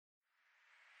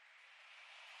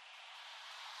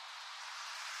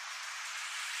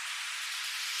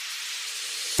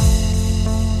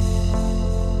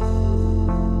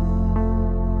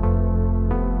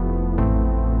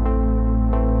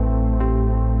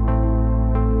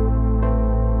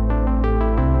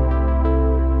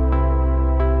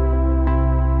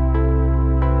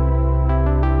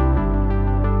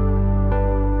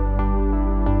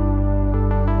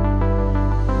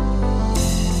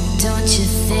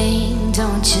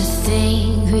Don't you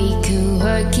think we could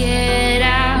work it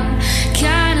out?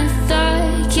 Kinda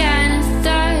thought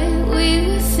we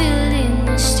were feeling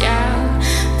this drought.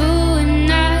 But we're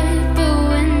not,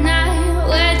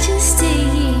 we're just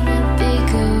digging a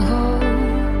bigger hole.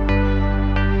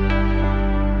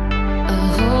 A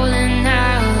hole in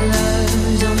our love.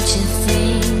 Don't you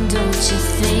think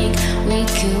we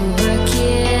could work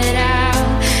it out?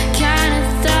 Kinda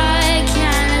thought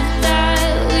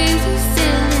we were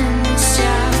feeling this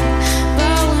drought.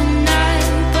 But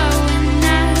we're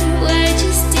not, we're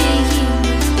just digging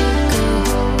a bigger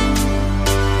hole.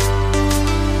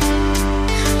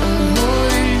 A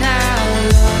hole in our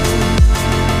love.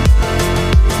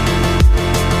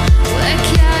 We're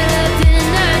caught up in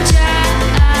the drought.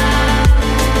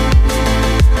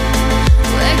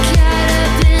 We're caught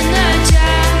up in the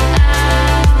drought.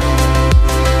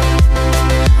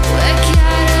 We're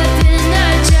caught up in the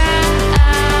drought.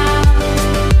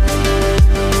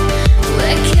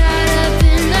 We're caught up in the drought. We're caught up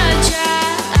in the drought.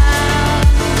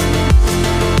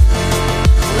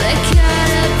 We're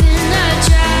caught up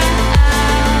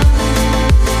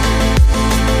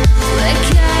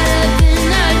in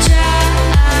the drought.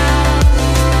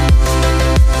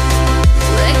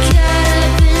 We're caught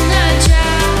up in the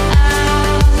drought.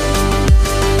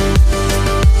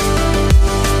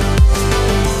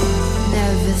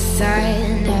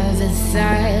 Never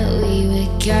thought we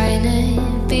were gonna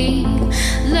be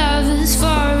lovers for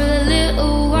a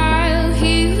little while.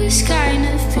 He was kind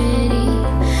of pretty.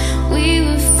 We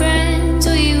were friends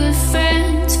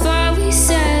before we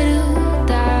settled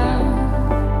down.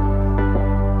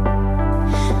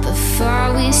 Before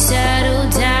we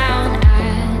settled down, I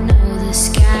know the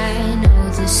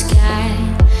sky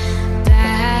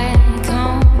back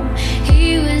home. He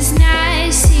was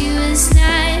nice, he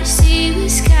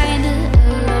was kinda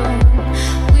alone.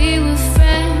 We were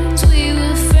friends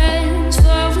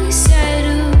before we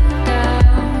settled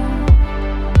down.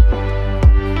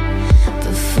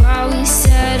 Before we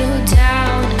settled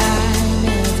down, I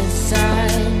never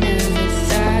thought we were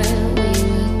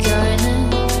gonna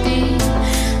be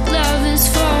lovers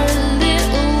for a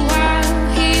little while.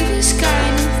 He was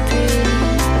kind of pretty.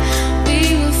 We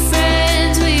were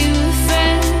friends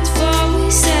before we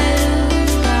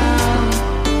settled down.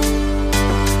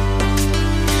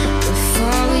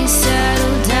 Before we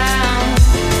settled down.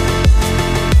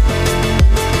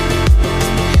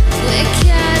 We're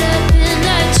caught up in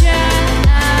the drought.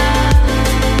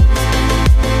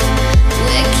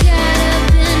 We're caught up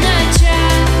in the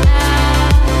drought.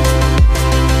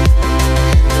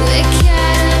 We're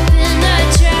caught up in the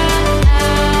drought. We're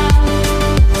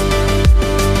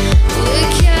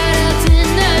caught up in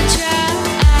the drought. We're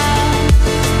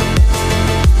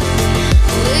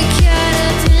caught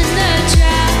up in the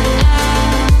drought.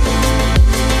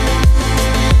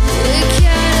 We're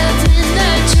caught up in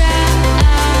the drought.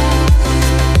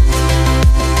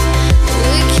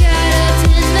 We're caught up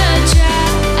in the drought.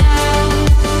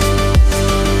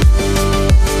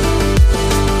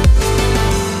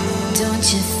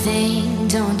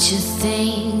 Don't you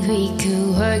think we could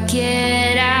work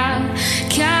it out?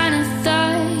 Kinda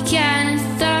thought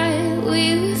we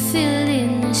were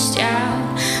feeling this drought.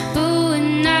 But we're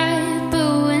not,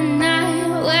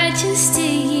 we're just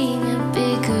digging a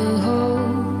bigger hole.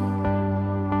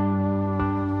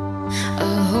 A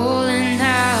hole